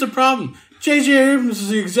 Well, here's the problem. J.J. Abrams is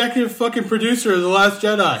the executive fucking producer of The Last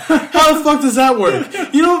Jedi. How the fuck does that work?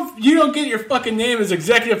 You don't get your fucking name as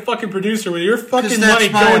executive fucking producer with your fucking money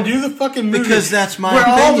going do the fucking movie. Because that's my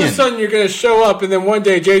opinion. Where all of a sudden you're going to show up and then one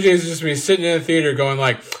day J.J.'s just be sitting in the theater going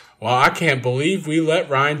like, well, I can't believe we let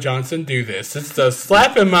Rian Johnson do this. It's a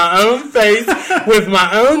slap in my own face with my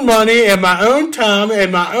own money and my own time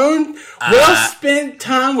and my own well-spent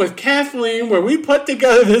time with Kathleen where we put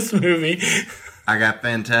together this movie. I got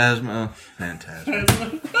Phantasma. I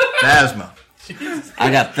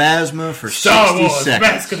got Phasma for 60 Star Wars, seconds.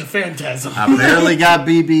 Mask of the Phantasm. I barely got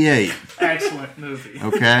BB-8. Excellent movie.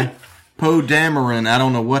 Okay? Poe Dameron, I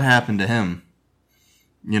don't know what happened to him.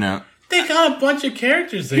 You know. They got a bunch of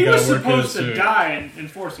characters. He was supposed to die in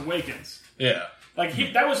Force Awakens. Yeah. Like,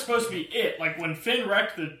 that was supposed to be it. Like, when Finn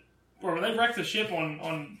wrecked when they wrecked the ship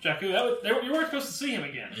on Jakku, you weren't supposed to see him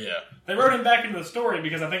again. Yeah. They wrote him back into the story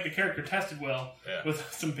because I think the character tested well with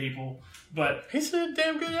some people. But he's a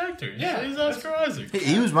damn good actor. Yeah. He's Oscar Isaac.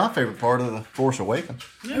 He was my favorite part of the Force Awakens.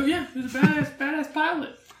 Oh, yeah. He was a badass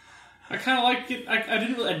pilot. I kind of liked it. I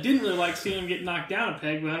didn't really like seeing him get knocked down a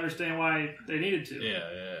peg, but I understand why they needed to. Yeah.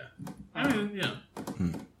 I mean, yeah.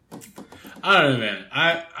 I don't know, man.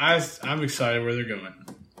 I'm excited where they're going.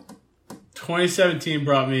 2017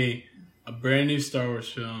 brought me a brand new Star Wars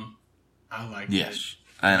film. I like it. Yes.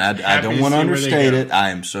 And I don't want to understate it. I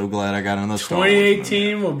am so glad I got another Star Wars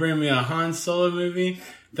 2018 will bring me a Han Solo movie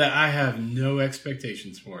that I have no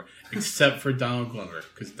expectations for, except for Donald Glover,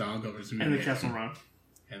 because Donald Glover's and the Kessel Run.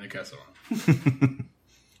 And the Kessel Run.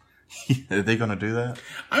 Are they going to do that?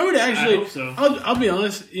 I would actually. I hope so. I'll be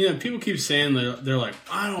honest. You know, people keep saying they're like,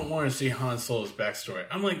 I don't want to see Han Solo's backstory.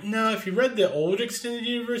 I'm like, no. If you read the old extended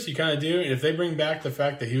universe, you kind of do. And if they bring back the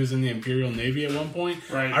fact that he was in the Imperial Navy at one point,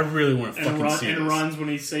 right. I really want to fucking see it. And runs when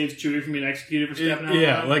he saves Chewie from being executed for stepping out.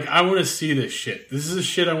 Yeah, like I want to see this shit. This is the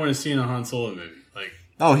shit I want to see in a Han Solo movie. Like,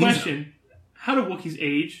 question: how do Wookiees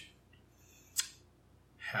age?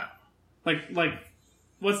 How? Like,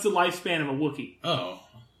 what's the lifespan of a Wookiee? Oh.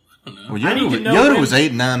 Well, Yoda was 800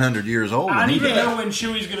 and 900 years old. I need to know when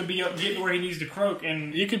Chewie's going to be getting where he needs to croak.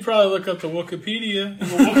 And you could probably look up the Wikipedia.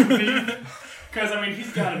 Because, I mean,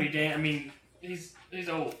 he's got to be damn. I mean, he's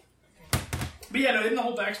old. But yeah, no, in the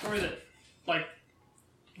whole backstory that, like,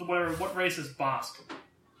 what race is Bosk?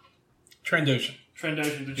 Trandoshan. The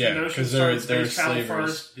Trandoshan started space travel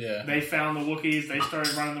first. Yeah. They found the Wookiees. They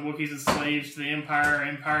started running the Wookiees as slaves to the Empire.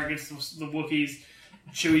 Empire gets the Wookiees.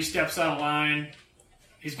 Chewie steps out of line.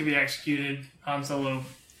 He's going to be executed. Han Solo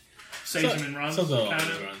saves him and runs. Something along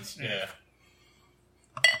those runs, yeah.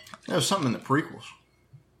 There was something in the prequels.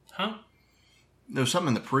 Huh? There was something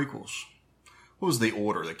in the prequels. What was the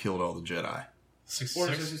order that killed all the Jedi? 66?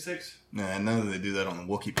 Order 66? Nah, I know that they do that on the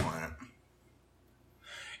Wookiee planet.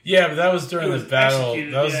 Yeah, but that was during the battle.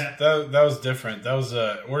 That was different. That was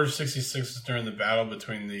Order 66 was during the battle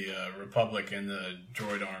between the Republic and the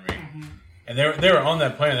droid army. Mm-hmm. And they were on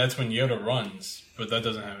that planet. That's when Yoda runs, but that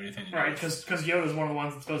doesn't have anything to do with it. Because Yoda's one of the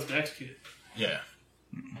ones that's supposed to execute it. Yeah.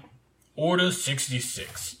 Order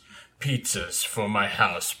 66. Pizzas for my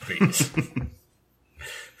house, please.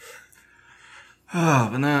 Oh,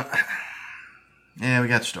 but no. Yeah, we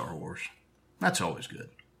got Star Wars. That's always good.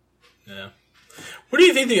 Yeah. What do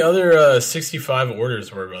you think the other 65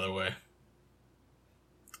 orders were, by the way?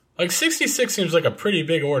 Like, 66 seems like a pretty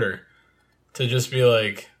big order to just be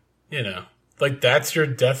like, you know, like that's your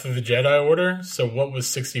Death of the Jedi order? So what was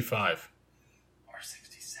 65? Or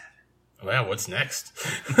 67. Wow, what's next?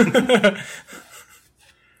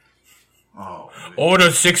 Oh,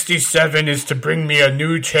 Order 67 is to bring me a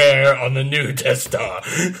new chair on the new Death Star.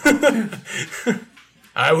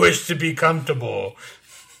 I wish to be comfortable.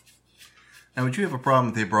 Now, would you have a problem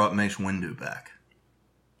if they brought Mace Windu back?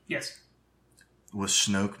 Yes. Was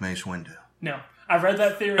Snoke Mace Windu? No. I read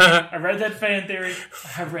that theory. I read that fan theory.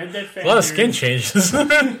 A lot of skin changes.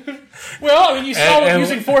 Well, I mean, you saw what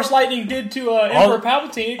using Force Lightning did to Emperor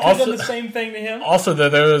Palpatine. It could have done the same thing to him. Also,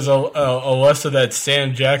 there was a less of that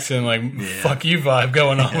Sam Jackson, fuck you vibe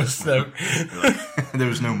going on with Snoke. There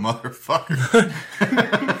was no motherfucker.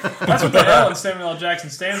 That's what the hell in Samuel L. Jackson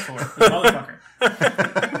stands for. Motherfucker.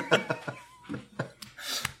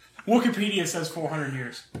 Wikipedia says 400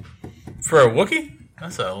 years. For a Wookiee?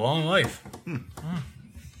 That's a long life.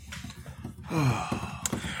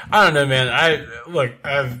 I don't know, man.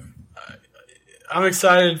 I'm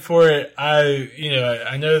excited for it.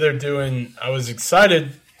 I know they're doing. I was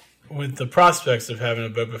excited with the prospects of having a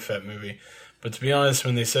Boba Fett movie, but to be honest,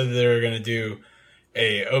 when they said that they were going to do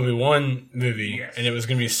a Obi-Wan movie, yes, and it was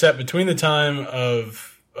going to be set between the time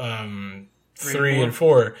of 3 and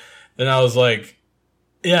 4, then I was like,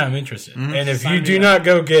 yeah, I'm interested. Mm-hmm. And if you do not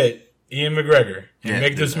go get Ian McGregor and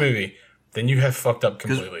make this movie, then you have fucked up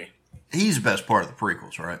completely. He's the best part of the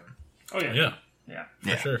prequels, right? Oh, yeah. Yeah.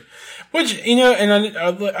 For sure. Which, and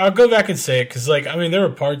I'll go back and say it, because, there were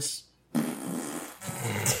parts...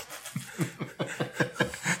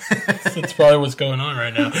 That's probably what's going on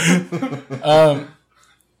right now.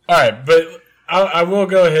 All right, but I will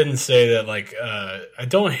go ahead and say that, I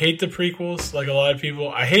don't hate the prequels like a lot of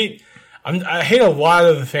people. I hate a lot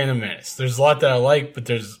of the Phantom Menace. There's a lot that I like, but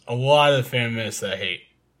there's a lot of the Phantom Menace that I hate,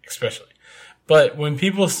 especially. But when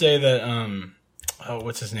people say that,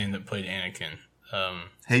 what's his name that played Anakin?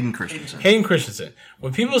 Hayden Christensen. Hayden Christensen.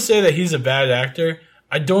 When people say that he's a bad actor,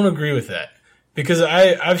 I don't agree with that. Because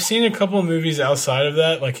I've seen a couple of movies outside of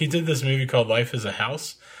that. Like, he did this movie called Life is a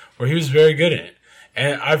House, where he was very good in it.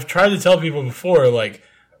 And I've tried to tell people before,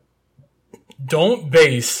 don't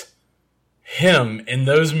base him in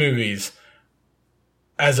those movies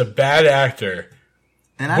as a bad actor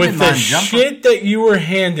with the shit that you were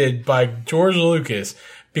handed by George Lucas.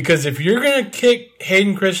 Because if you're going to kick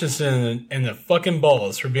Hayden Christensen in the fucking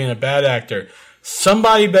balls for being a bad actor,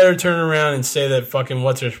 somebody better turn around and say that fucking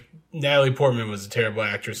Natalie Portman was a terrible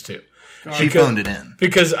actress too. She phoned it in.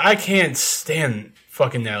 Because I can't stand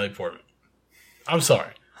fucking Natalie Portman. I'm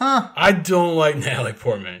sorry. Huh? I don't like Natalie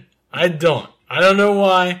Portman. I don't. I don't know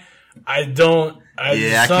why. I don't. I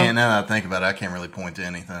can't. Now that I think about it, I can't really point to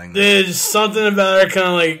anything. There's something about her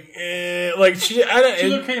kind of she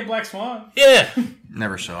looked kind of Black Swan. Yeah.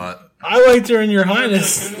 Never saw it. I liked her in Your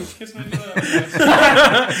Highness.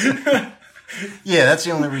 Yeah, that's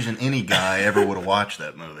the only reason any guy ever would have watched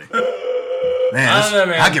that movie. Man, I don't know,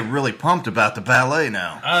 man. I get really pumped about the ballet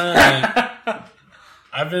now. I don't know, man.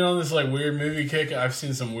 I've been on this like weird movie kick. I've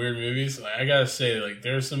seen some weird movies. Like, I gotta say, like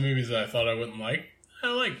there are some movies that I thought I wouldn't like. I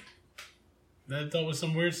like. That dealt with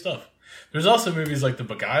some weird stuff. There's also movies like The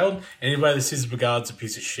Beguiled. Anybody that sees The Beguiled, it's a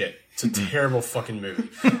piece of shit. It's a terrible fucking movie.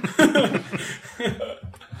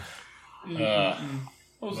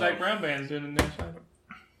 What was Zach Brown Band's doing in there?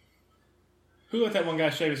 Who let that one guy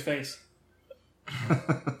shave his face?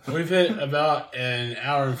 We've hit about an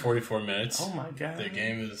hour and 44 minutes. Oh my god. The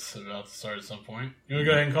game is about to start at some point. You want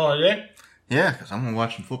to go ahead and call it a day? Yeah, because I'm going to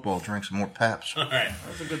watch some football, drink some more Paps. All right. That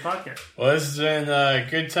was a good podcast. Well, this has been a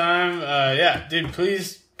good time. Yeah, dude,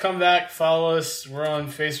 please come back, follow us. We're on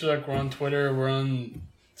Facebook, we're on Twitter, we're on...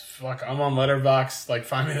 Fuck, I'm on Letterboxd. Like,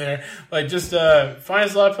 find me there. Like, just find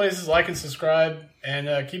us a lot of places, like and subscribe,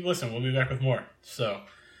 and keep listening. We'll be back with more. So,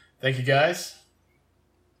 thank you guys.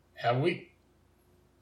 Have a week.